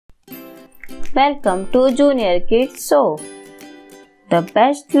Welcome to Junior Kids Show, the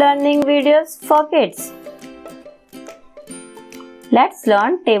best learning videos for kids. Let's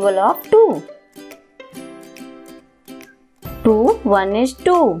learn table of 2. 2 1 is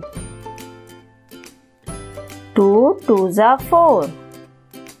 2. 2 2s are 4.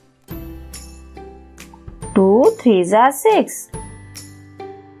 2 3s are 6.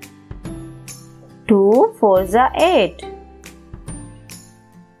 2 4s are 8.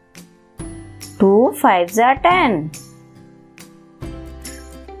 2 5s are 10.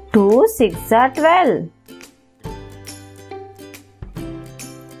 2 6s are 12.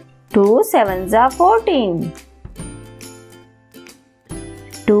 2 7s are 14.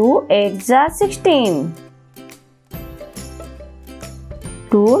 2 8s are 16.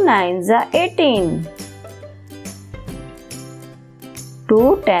 2 9s are 18.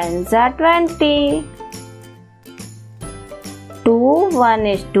 2 10s are 20. 2 1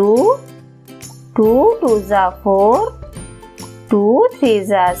 is 2. 2 2s are 4. 2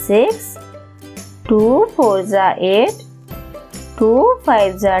 3s are 6. 2 4s are 8. 2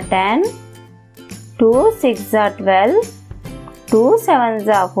 5s are 10. 2 6s are 12. 2 7s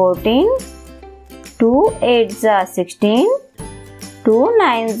are 14. 2 8s are 16. 2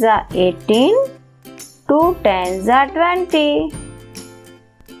 9s are 18. 2 10s are 20.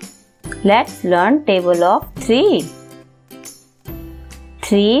 Let's learn table of 3.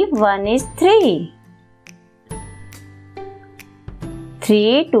 3 1 is 3.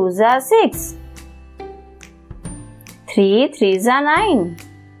 3 2s are 6. 3 3s are 9.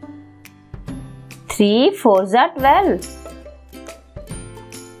 3 4s are 12.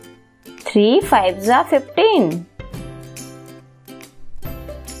 3 5s are 15.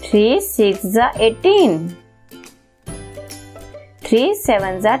 3 6s are 18. 3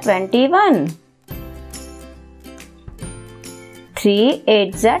 7s are 21. 3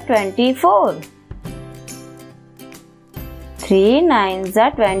 8s are 24. 3 9s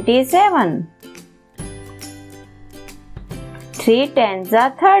are 27. 3 10s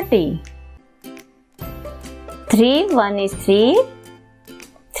are 30. 3 1 is 3.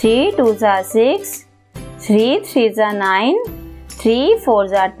 3 2s are 6. 3 3s are 9. 3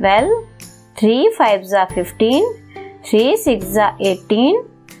 4s are 12. 3 5s are 15. 3 6s are 18.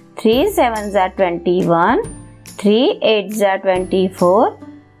 3 7s are 21. 3 8s are 24.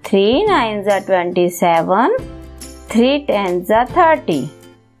 3 9s are 27. 3 10s are 30.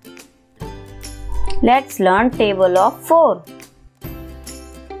 Let's learn table of 4.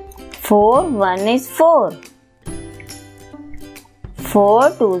 4 1 is 4.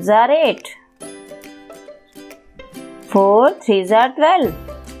 4 2s are 8. 4 3s are 12.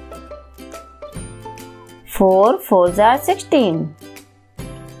 4 4s are 16.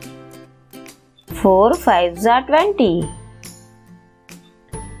 4 5s are 20.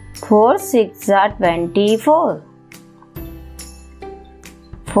 4 6s are 24.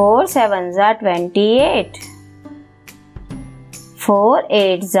 4 7s are 28. 4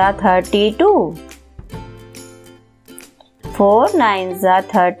 8s are 32. 4 9s are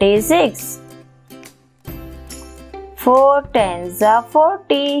 36. 4 10s are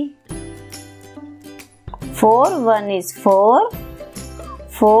 40. 4 1 is 4.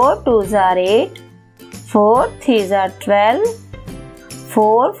 4 2s are 8. 4 3s are 12.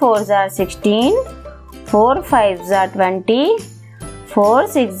 4 4s are 16. 4 5s are 20. 4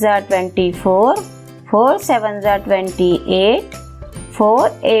 6s are 24. 4 7s are 28. 4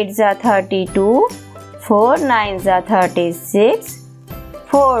 8s are 32. 4 9s are 36.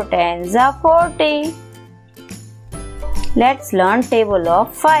 4 10s are 40. Let's learn table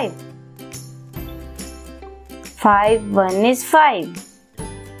of 5. 5 1 is 5.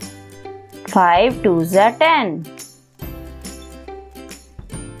 5 2s are 10.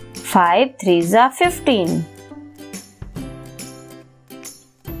 5 3s are 15.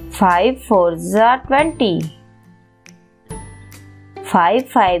 5 4s are 20. 5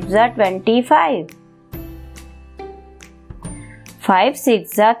 5s are 25. 5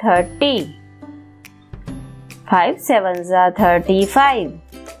 6s are 30. 5 7s are 35.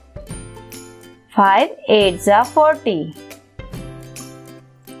 5 8s are 40.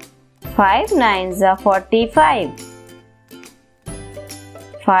 5 9s are 45.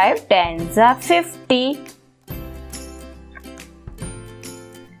 5 10s are 50.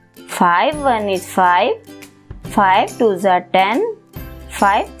 5 1 is 5. 5 2s are 10.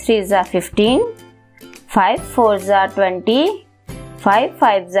 5 3s are 15. 5 4s are 20. 5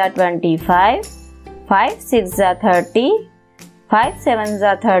 5s are 25. 5 6s are 30. 5 7s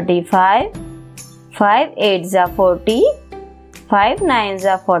are 35. 5 8s are 40. 5 9s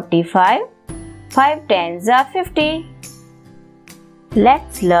are 45. 5 10s are 50.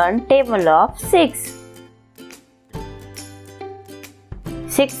 Let's learn table of 6.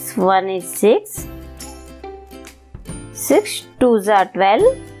 6 1 is 6. 6 2s are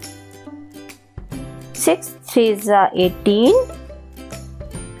 12. 6 3s are 18.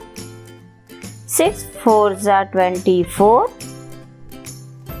 6 4s are 24.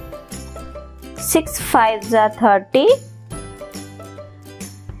 6 5s are 30.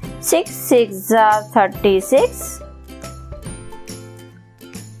 6 6s are 36.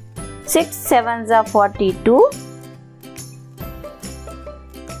 6 7s are 42.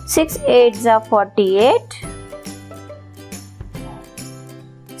 6 8s are 48.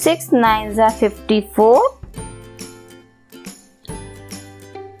 6 9s are 54.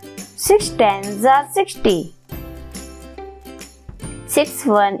 6 10s are 60. 6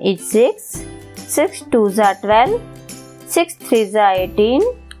 1 is 6. 6 2s are 12. 6 3s are 18.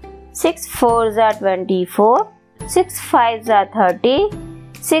 6 4s are 24. 6 5s are 30.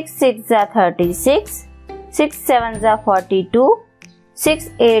 6 6s are 36. 6 7s are 42. 6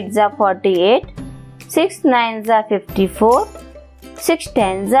 8s are 48. 6 9s are 54. 6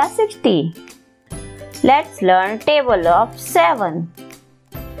 10s are 60. Let's learn table of 7.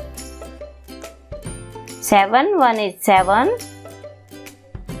 7 1 is 7.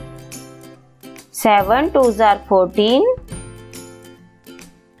 7 2s are 14.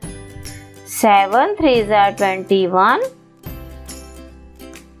 7 3s are 21.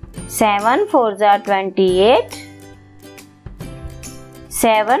 7 4s are 28.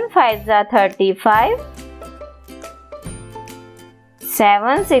 7 5s are 35.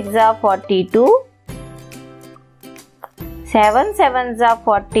 7 6s are 42. 7 7s are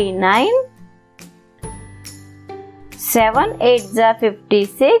 49. 7 8s are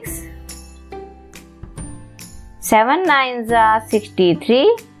 56. 7 9s are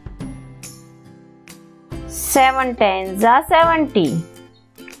 63. 7 10s are 70.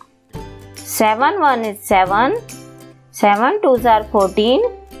 7 1 is 7. 7 2s are 14.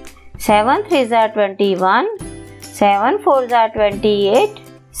 7 3s are 21. 7 4s are 28.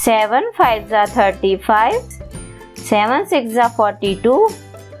 7 5s are 35. 7 6s are 42.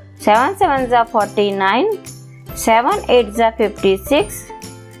 7 7s are 49. 7 8s are 56.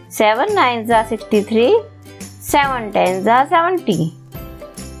 7 9s are 63. 7 10s are 70.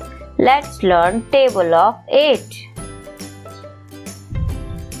 Let's learn table of 8.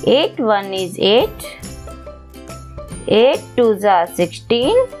 8 1 is 8. 8 2s are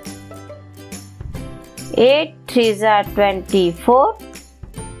 16. 8 3s are 24.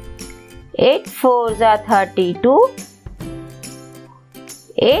 8 4s are 32.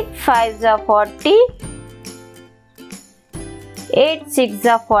 8 5s are 40. 8 6s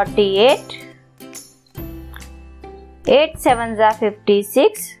are 48. 8 7s are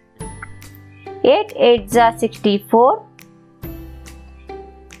 56. 8 8s are 64.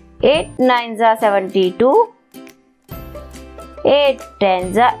 8 9s are 72. 8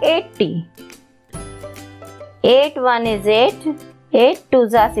 10s are 80. 8 1 is 8. 8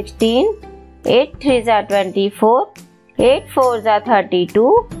 2s are 16. 8 3s are 24. 8 4s are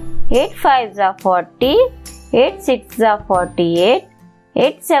 32. 8 5s are 40. 8 6s are 48.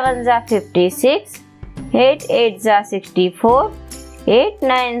 8 7s are 56. 8 8s are 64. 8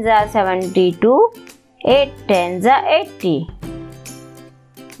 9s are 72. 8 10s are 80.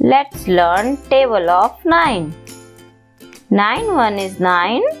 Let's learn table of 9. 9 1 is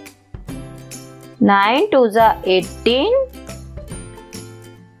 9. 9 2s are 18.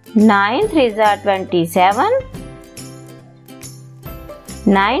 9 3s are 27.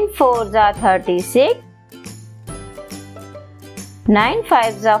 9 4s are 36. 9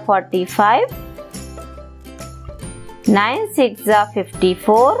 5s are 45. 9 6s are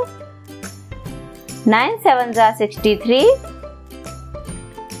 54. 9 7s are 63.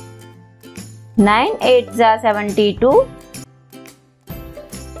 9 8s are 72.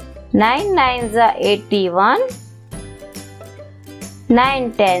 9 9s are 81.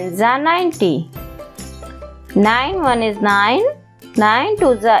 9 10s are 90. 9 1 is 9. 9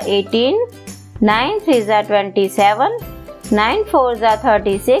 2s are 18. 9 3s are 27. 9 4s are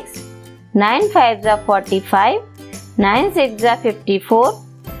 36. 9 5s are 45. 9 6s are 54.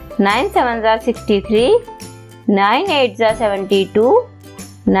 9 7s are 63. 9 8s are 72.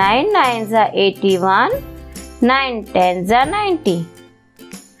 9 9s are 81. 9 10s are 90.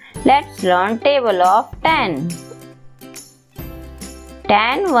 Let's learn table of 10.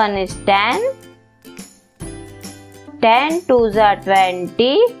 10 1 is 10. 10 2s are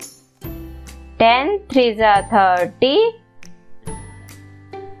 20. 10 3s are 30.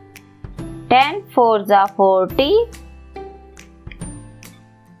 10 4s are 40.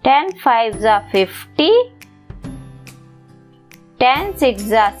 10 5s are 50. 10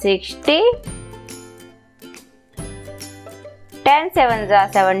 6 are 60, 10 7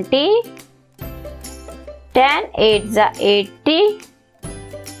 are 70, 10 8 are 80,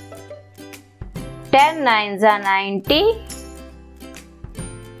 10 9 are 90,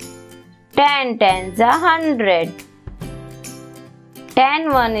 10 10 are 100.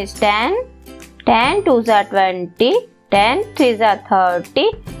 10 1 is 10, 10 2 are 20, 10 3 are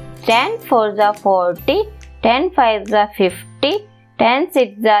 30, 10 4 are 40, 10 5 are 50, 10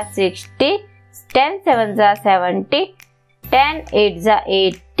 6 are 60, 10 7 are 70, 10 8 are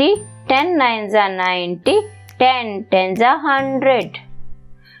 80, 10 9 are 90, 10 10 are 100.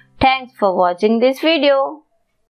 Thanks for watching this video.